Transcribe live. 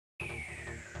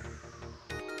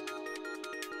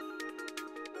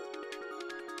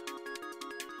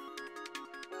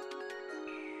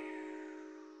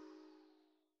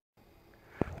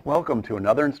Welcome to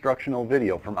another instructional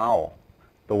video from OWL,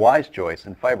 the wise choice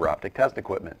in fiber optic test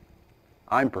equipment.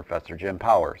 I'm Professor Jim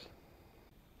Powers.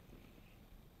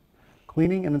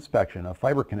 Cleaning and inspection of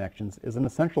fiber connections is an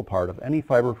essential part of any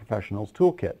fiber professional's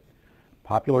toolkit.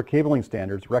 Popular cabling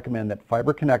standards recommend that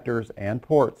fiber connectors and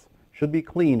ports should be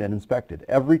cleaned and inspected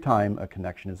every time a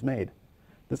connection is made.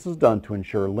 This is done to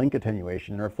ensure link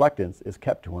attenuation and reflectance is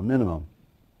kept to a minimum.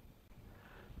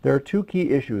 There are two key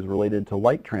issues related to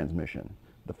light transmission.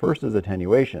 The first is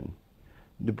attenuation.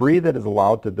 Debris that is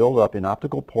allowed to build up in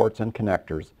optical ports and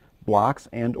connectors blocks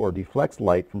and/or deflects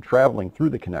light from traveling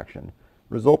through the connection,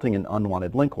 resulting in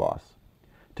unwanted link loss.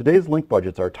 Today's link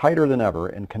budgets are tighter than ever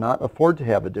and cannot afford to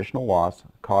have additional loss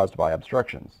caused by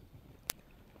obstructions.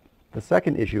 The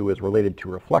second issue is related to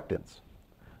reflectance.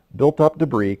 Built-up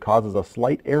debris causes a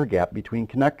slight air gap between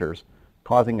connectors,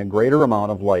 causing a greater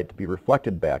amount of light to be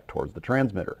reflected back towards the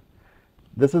transmitter.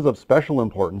 This is of special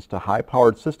importance to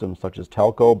high-powered systems such as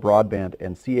telco, broadband,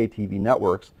 and CATV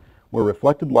networks, where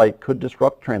reflected light could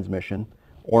disrupt transmission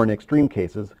or, in extreme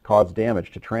cases, cause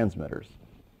damage to transmitters.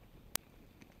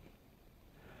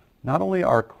 Not only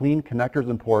are clean connectors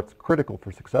and ports critical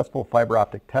for successful fiber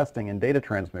optic testing and data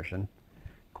transmission,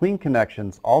 clean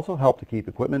connections also help to keep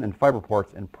equipment and fiber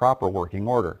ports in proper working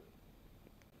order.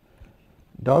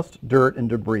 Dust, dirt, and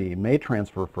debris may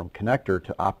transfer from connector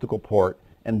to optical port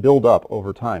and build up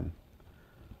over time.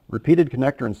 Repeated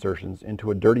connector insertions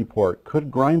into a dirty port could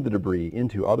grind the debris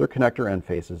into other connector end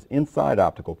faces inside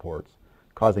optical ports,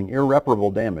 causing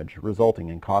irreparable damage resulting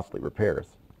in costly repairs.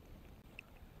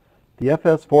 The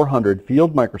FS400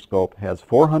 field microscope has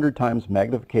 400 times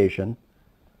magnification,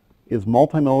 is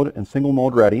multi-mode and single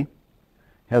mode ready,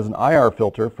 has an IR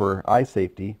filter for eye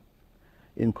safety,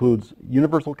 includes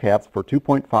universal caps for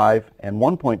 2.5 and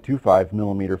 1.25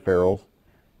 millimeter ferrules,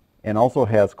 and also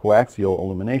has coaxial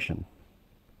illumination.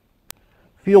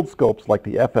 Field scopes like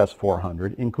the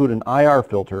FS400 include an IR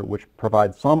filter which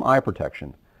provides some eye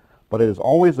protection, but it is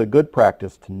always a good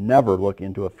practice to never look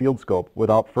into a field scope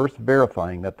without first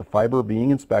verifying that the fiber being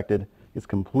inspected is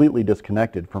completely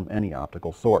disconnected from any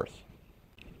optical source.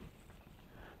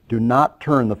 Do not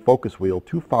turn the focus wheel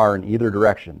too far in either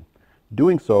direction.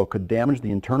 Doing so could damage the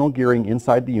internal gearing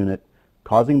inside the unit,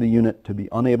 causing the unit to be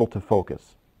unable to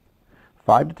focus.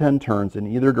 5 to 10 turns in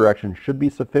either direction should be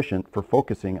sufficient for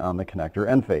focusing on the connector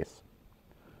end face.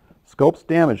 Scopes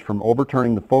damaged from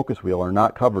overturning the focus wheel are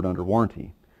not covered under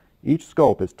warranty. Each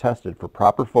scope is tested for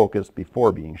proper focus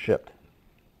before being shipped.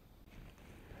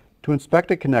 To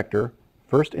inspect a connector,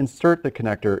 first insert the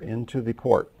connector into the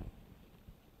port.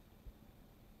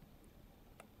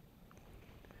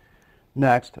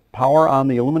 Next, power on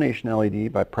the illumination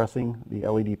LED by pressing the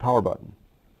LED power button.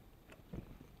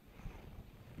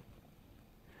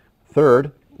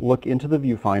 Third, look into the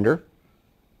viewfinder.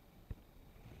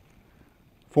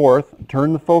 Fourth,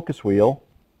 turn the focus wheel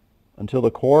until the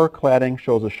core cladding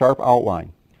shows a sharp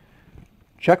outline.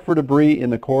 Check for debris in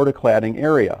the core to cladding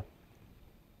area.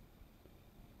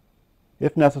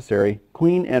 If necessary,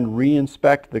 clean and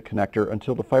re-inspect the connector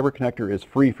until the fiber connector is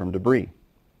free from debris.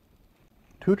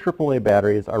 2 AAA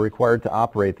batteries are required to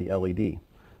operate the LED.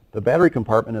 The battery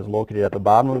compartment is located at the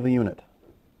bottom of the unit.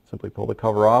 Simply pull the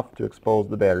cover off to expose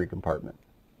the battery compartment.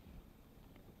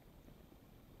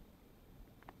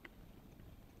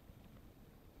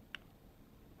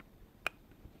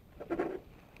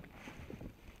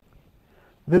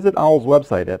 Visit OWL's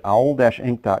website at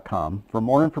owl-inc.com for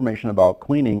more information about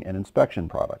cleaning and inspection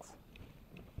products.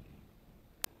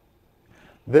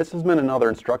 This has been another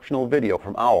instructional video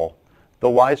from OWL, the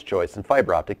wise choice in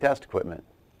fiber optic test equipment.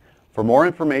 For more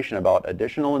information about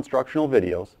additional instructional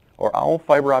videos or OWL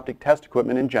fiber optic test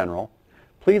equipment in general,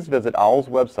 please visit OWL's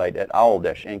website at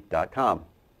owl-inc.com.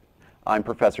 I'm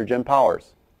Professor Jim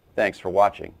Powers. Thanks for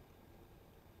watching.